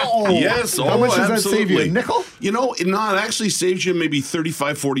 Whoa. Yes. How much does that save you? A absolutely. nickel? You know, it actually saves you maybe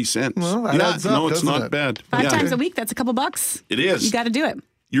 35, 40 cents. Well, that adds up, no, it's doesn't not it? bad. 5 times a week, that's a couple bucks. It is. You got to do it.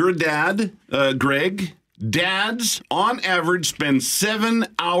 You're a dad, Greg. Dads, on average, spend 7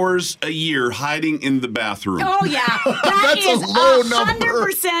 hours a year hiding in the bathroom. Oh, yeah. That That's a is low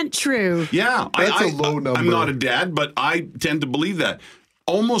number. 100% true. Yeah. That's a low number. I'm not a dad, but I tend to believe that.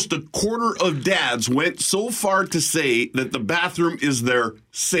 Almost a quarter of dads went so far to say that the bathroom is their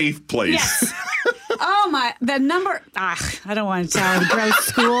safe place. Yes. Oh my! The number. I don't want to tell gross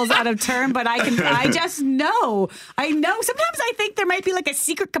schools out of term, but I just know. I know. Sometimes I think there might be like a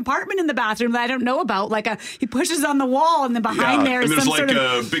secret compartment in the bathroom that I don't know about. Like he pushes on the wall, and then behind there is and there's some like sort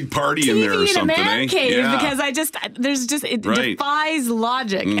of a big party TV in there or in something. a man cave. Yeah. Because it defies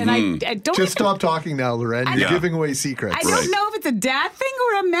logic, and I don't. Just stop talking now, Loren. You're giving away secrets. I don't know if it's a dad thing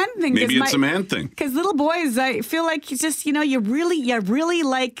or a men thing. Maybe it's a man thing. Because little boys, I feel like it's just you really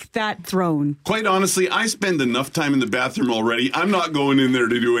like that throne. Quite honestly, I spend enough time in the bathroom already. I'm not going in there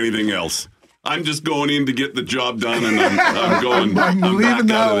to do anything else. I'm just going in to get the job done, and I'm going. I'm leaving back out of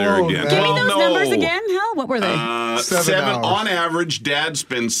that there alone, again. man. Give me those numbers again, Hal. What were they? 7 hours. On average, dads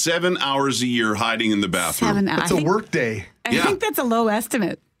spend 7 hours a year hiding in the bathroom. 7 hours. It's a work day. I think that's a low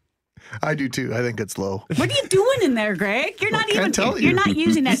estimate. I do too. I think it's low. What are you doing in there, Greg? You're not even. You're not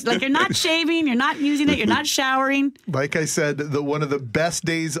using it. Like you're not shaving. You're not using it. You're not showering. Like I said, one of the best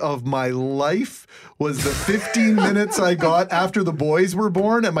days of my life was the 15 minutes I got after the boys were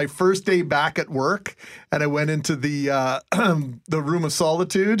born and my first day back at work. And I went into the room of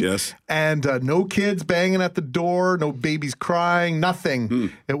solitude. Yes. And no kids banging at the door, no babies crying,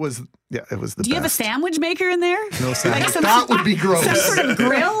 nothing. It was the best. Do you have a sandwich maker in there? No sandwich. Like That would be gross. Some sort of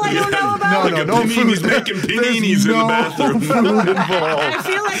grill I don't know about? No food. He's making paninis in the bathroom. Food involved. I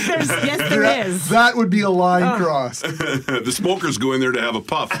feel like there is. That would be a line crossed. The smokers go in there to have a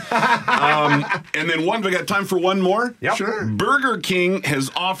puff. And then we got time for one more? Yep. Sure. Burger King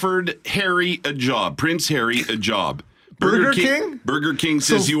has offered Harry a job, Prince Harry a job. Burger King? Burger King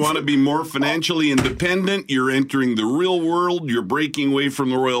says you want to be more financially independent. You're entering the real world. You're breaking away from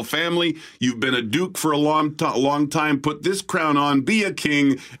the royal family. You've been a duke for a long time. Put this crown on, be a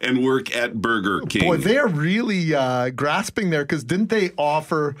king, and work at Burger King. Boy, they're really grasping there because didn't they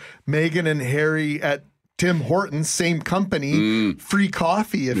offer Meghan and Harry at Tim Hortons, same company, free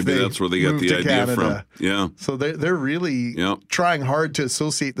coffee if Maybe they that's where they got moved the to idea Canada. from. Yeah. So they're really trying hard to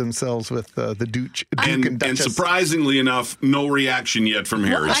associate themselves with the Duke and Duchess. And surprisingly enough, no reaction yet from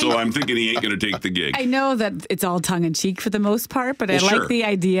Harry. So I'm thinking he ain't going to take the gig. I know that it's all tongue in cheek for the most part, but I like the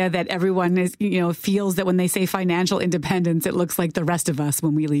idea that everyone is, feels that when they say financial independence, it looks like the rest of us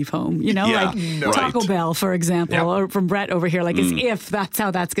when we leave home. Taco Bell, for example, or from Brett over here, like as if that's how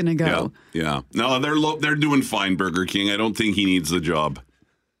that's going to go. Yeah. No, they're they're doing fine, Burger King. I don't think he needs the job.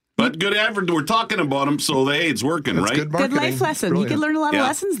 But good advert. We're talking about him, so hey, it's working, That's right? Good life lesson. Brilliant. You could learn a lot of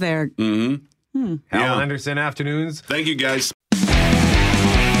lessons there. Mm-hmm. Hal Anderson afternoons. Thank you, guys.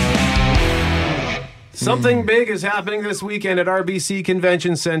 Something big is happening this weekend at RBC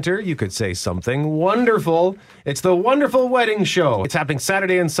Convention Center. You could say something wonderful. It's the Wonderful Wedding Show. It's happening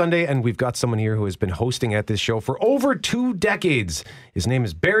Saturday and Sunday, and we've got someone here who has been hosting at this show for over 2 decades. His name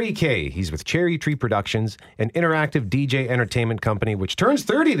is Barry Kay. He's with Cherry Tree Productions, an interactive DJ entertainment company which turns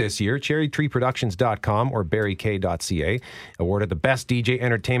 30 this year. CherryTreeProductions.com or BarryK.ca. Awarded the Best DJ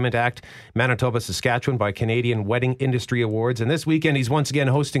Entertainment Act, Manitoba, Saskatchewan by Canadian Wedding Industry Awards. And this weekend, he's once again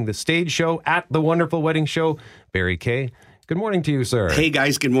hosting the stage show at the Wonderful Wedding Show. Barry Kay, good morning to you, sir. Hey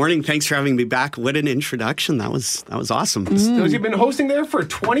guys, good morning. Thanks for having me back. What an introduction. That was awesome. So you've been hosting there for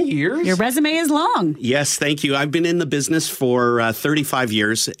 20 years? Your resume is long. Yes, thank you. I've been in the business for 35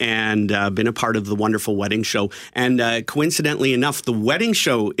 years and been a part of the Wonderful Wedding Show. And coincidentally enough, the wedding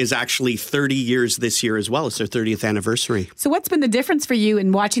show is actually 30 years this year as well. It's their 30th anniversary. So what's been the difference for you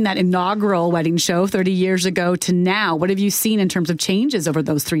in watching that inaugural wedding show 30 years ago to now? What have you seen in terms of changes over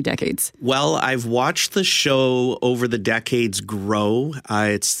those 3 decades? Well, I've watched the show over the decades grow.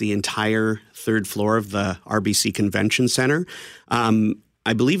 It's the entire 3rd floor of the RBC Convention Center.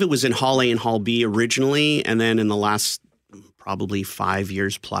 I believe it was in Hall A and Hall B originally, and then in the last probably 5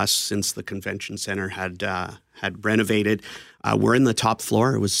 years plus since the Convention Center had renovated, we're in the top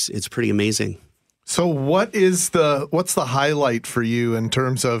floor. It's pretty amazing. So what's the highlight for you in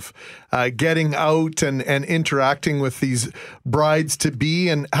terms of getting out and interacting with these brides-to-be?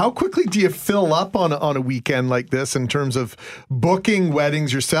 And how quickly do you fill up on a weekend like this in terms of booking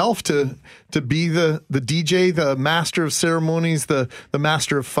weddings yourself to be the DJ, the master of ceremonies, the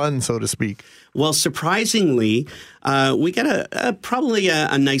master of fun, so to speak? Well, surprisingly, we get probably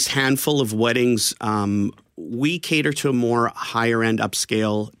a nice handful of weddings. We cater to a more higher-end,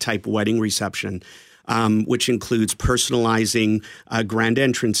 upscale type wedding reception, which includes personalizing grand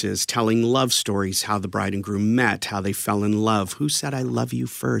entrances, telling love stories, how the bride and groom met, how they fell in love, who said, "I love you"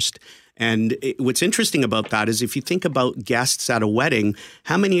 first. And what's interesting about that is if you think about guests at a wedding,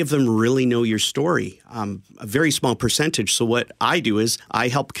 how many of them really know your story? A very small percentage. So what I do is I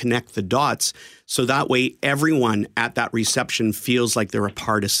help connect the dots so that way everyone at that reception feels like they're a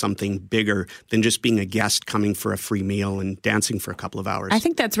part of something bigger than just being a guest coming for a free meal and dancing for a couple of hours. I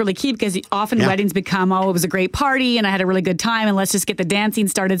think that's really key because often weddings become, it was a great party and I had a really good time and let's just get the dancing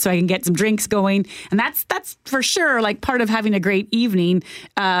started so I can get some drinks going. And that's for sure like part of having a great evening.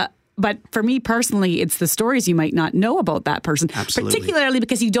 But for me personally, it's the stories you might not know about that person. Absolutely. Particularly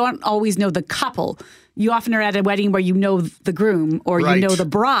because you don't always know the couple. You often are at a wedding where you know the groom or you know the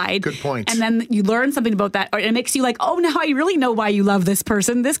bride. Good point. And then you learn something about that. Or it makes you like, oh, now I really know why you love this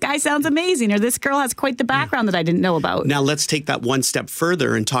person. This guy sounds amazing. Or this girl has quite the background that I didn't know about. Now let's take that one step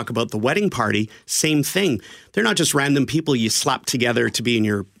further and talk about the wedding party. Same thing. They're not just random people you slap together to be in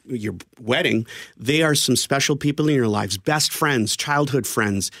your wedding. They are some special people in your lives, best friends, childhood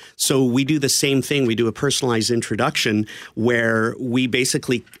friends. So we do the same thing. We do a personalized introduction where we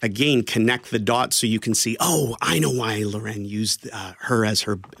basically, again, connect the dots so you can see, oh, I know why Lorraine used her as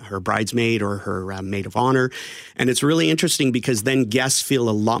her bridesmaid or her maid of honor. And it's really interesting because then guests feel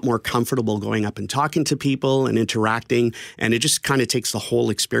a lot more comfortable going up and talking to people and interacting. And it just kind of takes the whole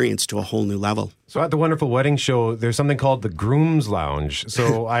experience to a whole new level. So at the Wonderful Wedding Show, there's something called the Groom's Lounge.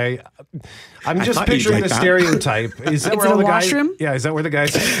 So I'm just picturing the stereotype. Is that where all the washroom? guys? Yeah, is that where the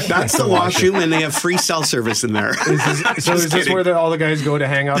guys? That's the washroom, and they have free cell service in there. Is this where all the guys go to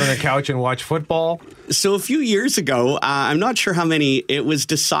hang out on a couch and watch football? So a few years ago, I'm not sure how many, it was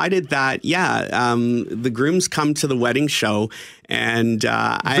decided that, the grooms come to the wedding show. And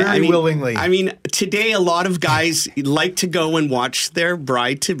willingly. I mean, today a lot of guys like to go and watch their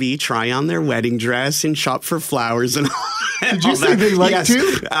bride-to-be try on their wedding dress and shop for flowers and all. Did you say they like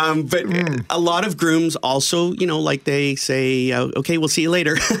to? But a lot of grooms also, like they say, okay, we'll see you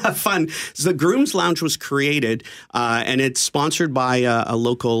later. Have fun. So the Groom's Lounge was created, and it's sponsored by a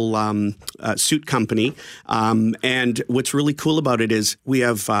local suit company. And what's really cool about it is we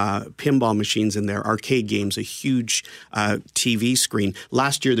have pinball machines in there, arcade games, a huge TV screen.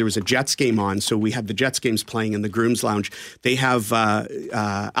 Last year there was a Jets game on, so we had the Jets games playing in the Groom's Lounge. They have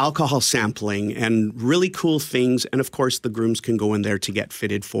alcohol sampling and really cool things, and of course the grooms can go in there to get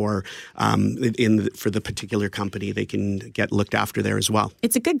fitted for for the particular company. They can get looked after there as well.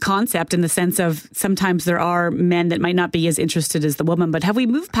 It's a good concept in the sense of sometimes there are men that might not be as interested as the woman, but have we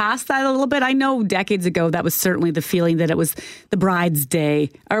moved past that a little bit? I know decades ago that was certainly the feeling that it was the bride's day.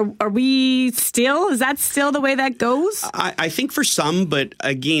 Are we still? Is that still the way that goes? I think for some, but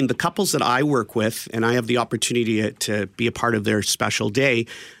again, the couples that I work with, and I have the opportunity to be a part of their special day,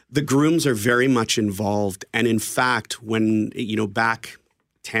 the grooms are very much involved. And in fact, when, back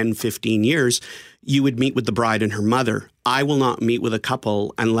 10, 15 years, you would meet with the bride and her mother. I will not meet with a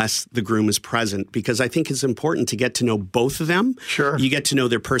couple unless the groom is present, because I think it's important to get to know both of them. Sure. You get to know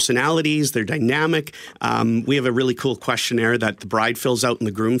their personalities, their dynamic. We have a really cool questionnaire that the bride fills out and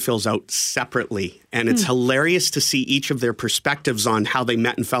the groom fills out separately. And it's hilarious to see each of their perspectives on how they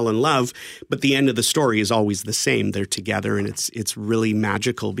met and fell in love. But the end of the story is always the same. They're together, and it's really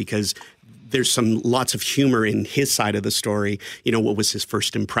magical because there's lots of humor in his side of the story. What was his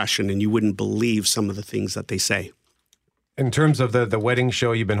first impression? And you wouldn't believe some of the things that they say. In terms of the wedding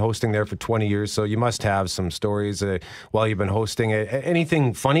show, you've been hosting there for 20 years, so you must have some stories while you've been hosting it.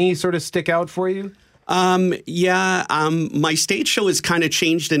 Anything funny sort of stick out for you? My stage show has kind of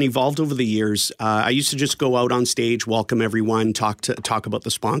changed and evolved over the years. I used to just go out on stage, welcome everyone, talk about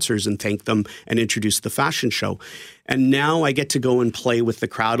the sponsors and thank them and introduce the fashion show. And now I get to go and play with the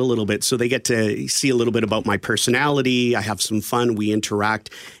crowd a little bit. So they get to see a little bit about my personality. I have some fun. We interact.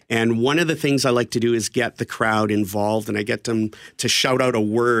 And one of the things I like to do is get the crowd involved, and I get them to shout out a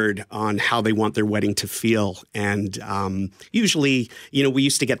word on how they want their wedding to feel. And usually, we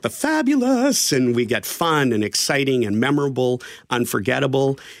used to get the fabulous, and we get fun and exciting and memorable,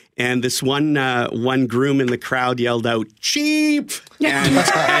 unforgettable. And this one groom in the crowd yelled out, cheap! And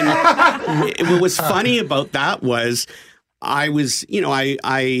what was funny about that was I was,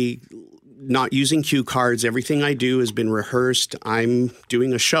 I not using cue cards. Everything I do has been rehearsed. I'm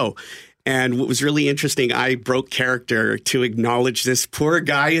doing a show. And what was really interesting, I broke character to acknowledge this poor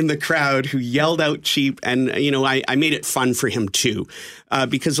guy in the crowd who yelled out cheap. And, I made it fun for him too.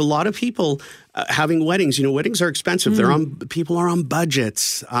 Because a lot of people having weddings, weddings are expensive. People are on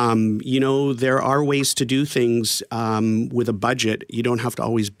budgets. There are ways to do things with a budget. You don't have to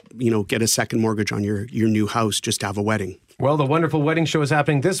always, get a second mortgage on your new house just to have a wedding. Well, the Wonderful Wedding Show is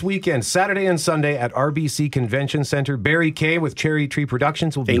happening this weekend, Saturday and Sunday at RBC Convention Center. Barry Kay with Cherry Tree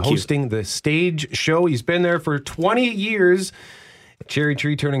Productions will be hosting the stage show. He's been there for 20 years. Cherry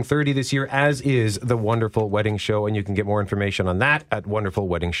Tree turning 30 this year, as is the Wonderful Wedding Show. And you can get more information on that at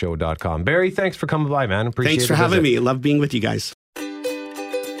wonderfulweddingshow.com. Barry, thanks for coming by, man. Appreciate it. Thanks for having me. Love being with you guys.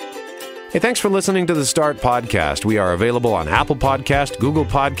 Hey, thanks for listening to the Start Podcast. We are available on Apple Podcast, Google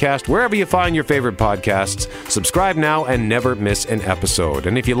Podcast, wherever you find your favorite podcasts. Subscribe now and never miss an episode.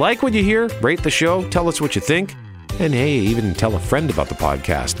 And if you like what you hear, rate the show, tell us what you think, and hey, even tell a friend about the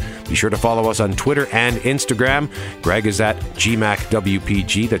podcast. Be sure to follow us on Twitter and Instagram. Greg is at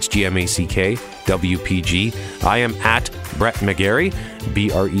GMACWPG, that's GMACK WPG. I am at Brett McGarry,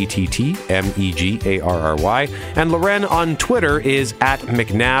 BRETTMEGARRY. And Loren on Twitter is at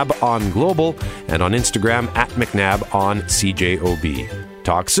McNabb on Global, and on Instagram at McNabb on CJOB.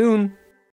 Talk soon.